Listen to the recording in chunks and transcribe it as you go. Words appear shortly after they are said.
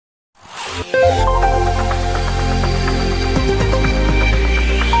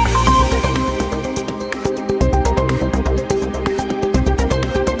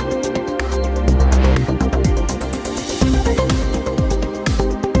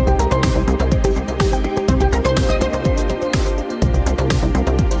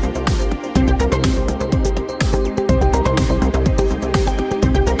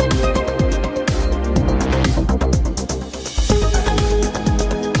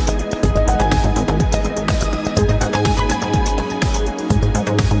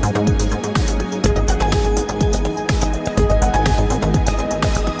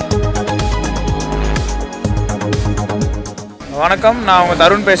வணக்கம், நான் உங்கள்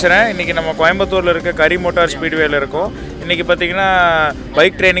தருண் பேசுகிறேன். இன்றைக்கி நம்ம கோயம்புத்தூரில் இருக்க கரி மோட்டார் ஸ்பீட்வேல இருக்கோம். இன்றைக்கி பார்த்திங்கன்னா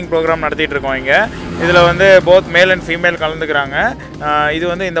பைக் ட்ரைனிங் ப்ரோக்ராம் நடத்திட்டு இருக்கோம். இங்கே இதில் வந்து போத் மேல் அண்ட் ஃபீமேல் கலந்துக்கிறாங்க. இது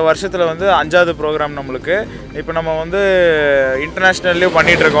வந்து இந்த வருஷத்தில் வந்து 5வது ப்ரோக்ராம் நம்மளுக்கு. இப்போ நம்ம வந்து இன்டர்நேஷ்னல்லையும்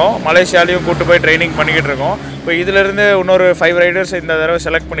பண்ணிகிட்ருக்கோம், மலேசியாலையும் கூட்டு போய் ட்ரைனிங் பண்ணிக்கிட்டு இருக்கோம். இப்போ இதிலேருந்து இன்னொரு 5 ரைடர்ஸ் இந்த தடவை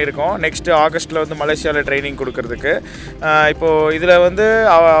செலக்ட் பண்ணியிருக்கோம். நெக்ஸ்ட்டு ஆகஸ்ட்டில் வந்து மலேசியாவில் ட்ரைனிங் கொடுக்கறதுக்கு. இப்போது இதில் வந்து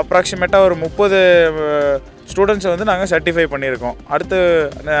அப்ராக்சிமேட்டாக ஒரு 30 ஸ்டூடெண்ட்ஸை வந்து நாங்கள் சர்டிஃபை பண்ணியிருக்கோம். அடுத்து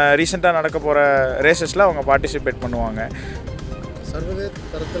ரீசெண்டாக நடக்க போகிற ரேசஸில் அவங்க பார்ட்டிசிபேட் பண்ணுவாங்க. சர்வதேச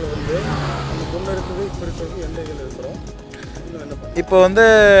தரத்தில் வந்து நம்ம முன்னெடுத்தது இப்போ இருக்கிறது எந்த இதில் இருக்கிறோம்? இப்போ வந்து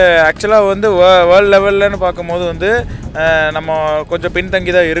ஆக்சுவலாக வந்து வேர்ல்டு லெவல்லன்னு பார்க்கும்போது வந்து நம்ம கொஞ்சம்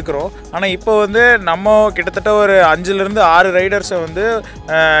பின்தங்கி தான் இருக்கிறோம். ஆனால் இப்போ வந்து நம்ம கிட்டத்தட்ட ஒரு 5லேருந்து 6 ரைடர்ஸை வந்து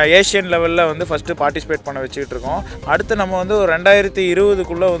ஏஷியன் லெவலில் வந்து ஃபஸ்ட்டு பார்ட்டிசிபேட் பண்ண வச்சுக்கிட்டு இருக்கோம். அடுத்து நம்ம வந்து ஒரு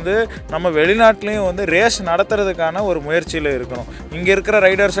 2020க்குள்ளே வந்து நம்ம வெளிநாட்டிலையும் வந்து ரேஸ் நடத்துறதுக்கான ஒரு முயற்சியில் இருக்கிறோம். இங்கே இருக்கிற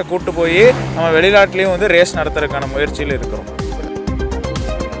ரைடர்ஸை கூப்பிட்டு போய் நம்ம வெளிநாட்டிலையும் வந்து ரேஸ் நடத்துறதுக்கான முயற்சியில் இருக்கிறோம்.